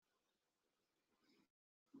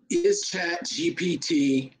Is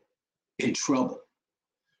ChatGPT in trouble?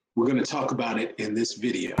 We're going to talk about it in this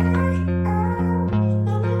video.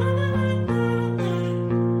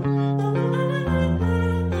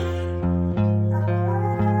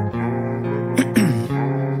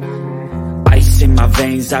 Ice in my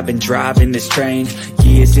veins, I've been driving this train.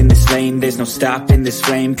 Years in this lane, there's no stopping this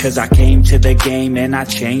flame. Cause I came to the game and I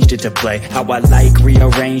changed it to play how I like,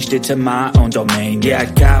 rearranged it to my own domain. Yeah, I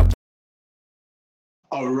got...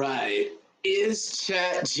 All right. Is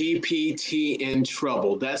ChatGPT in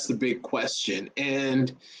trouble? That's the big question.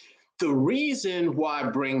 And the reason why I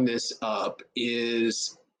bring this up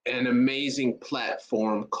is an amazing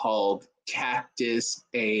platform called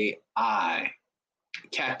Caktus.ai.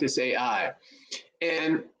 Caktus.ai.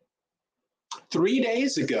 And 3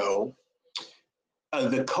 days ago,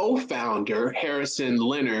 the co-founder, Harrison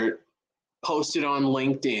Leonard, posted on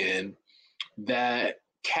LinkedIn that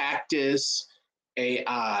Caktus.ai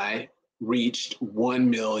reached 1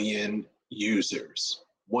 million users.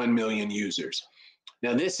 1 million users.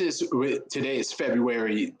 Now today is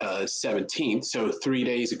February 17th, so 3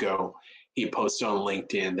 days ago, he posted on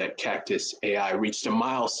LinkedIn that Caktus.ai reached a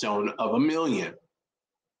milestone of 1 million.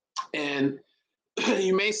 And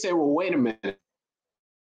you may say, well, wait a minute.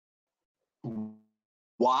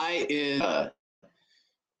 Why is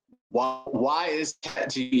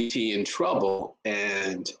ChatGPT in trouble?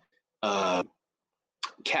 And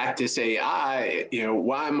Caktus.ai,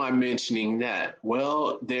 why am I mentioning that?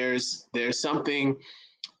 Well, there's something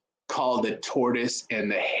called the tortoise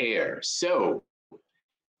and the hare. So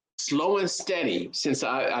slow and steady, since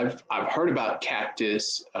I've heard about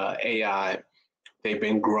Caktus.ai, they've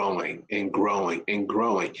been growing and growing and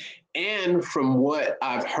growing. And from what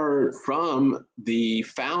I've heard from the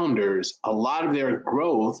founders, a lot of their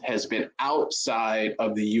growth has been outside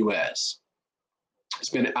of the US. It's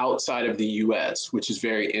been outside of the US, which is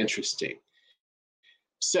very interesting.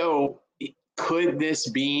 So could this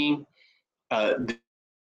be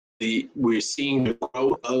we're seeing the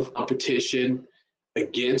growth of competition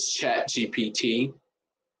against ChatGPT?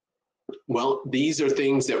 Well, these are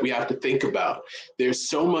things that we have to think about. There's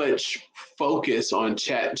so much focus on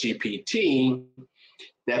ChatGPT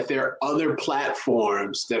that there are other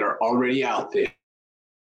platforms that are already out there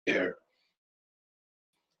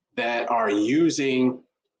that are using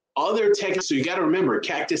other tech. So you got to remember,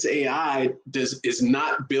 Caktus.ai is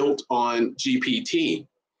not built on GPT.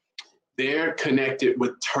 They're connected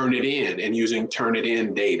with Turnitin and using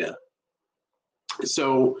Turnitin data.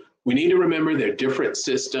 So we need to remember there are different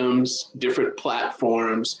systems, different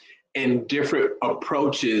platforms, and different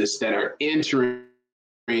approaches that are entering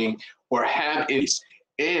or have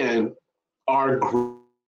and are growing.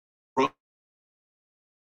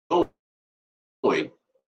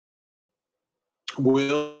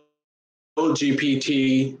 Will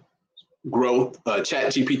GPT growth,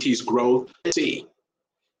 ChatGPT's growth, see?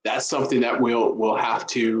 That's something that we'll have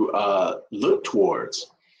to look towards.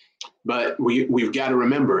 But we've got to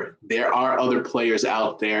remember, there are other players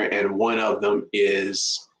out there, and one of them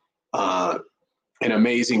is an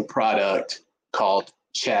amazing product called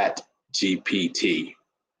ChatGPT.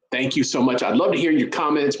 Thank you so much. I'd love to hear your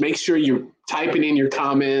comments. Make sure you're typing in your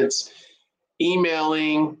comments,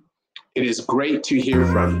 emailing. It is great to hear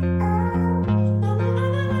from you.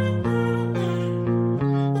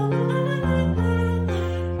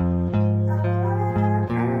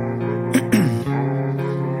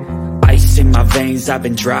 In my veins, I've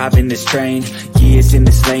been driving this train. Years in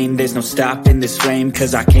this lane, there's no stopping this flame.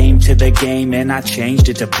 Cause I came to the game and I changed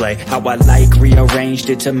it to play how I like, rearranged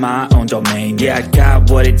it to my own domain. Yeah, I got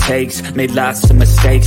what it takes, made lots of mistakes.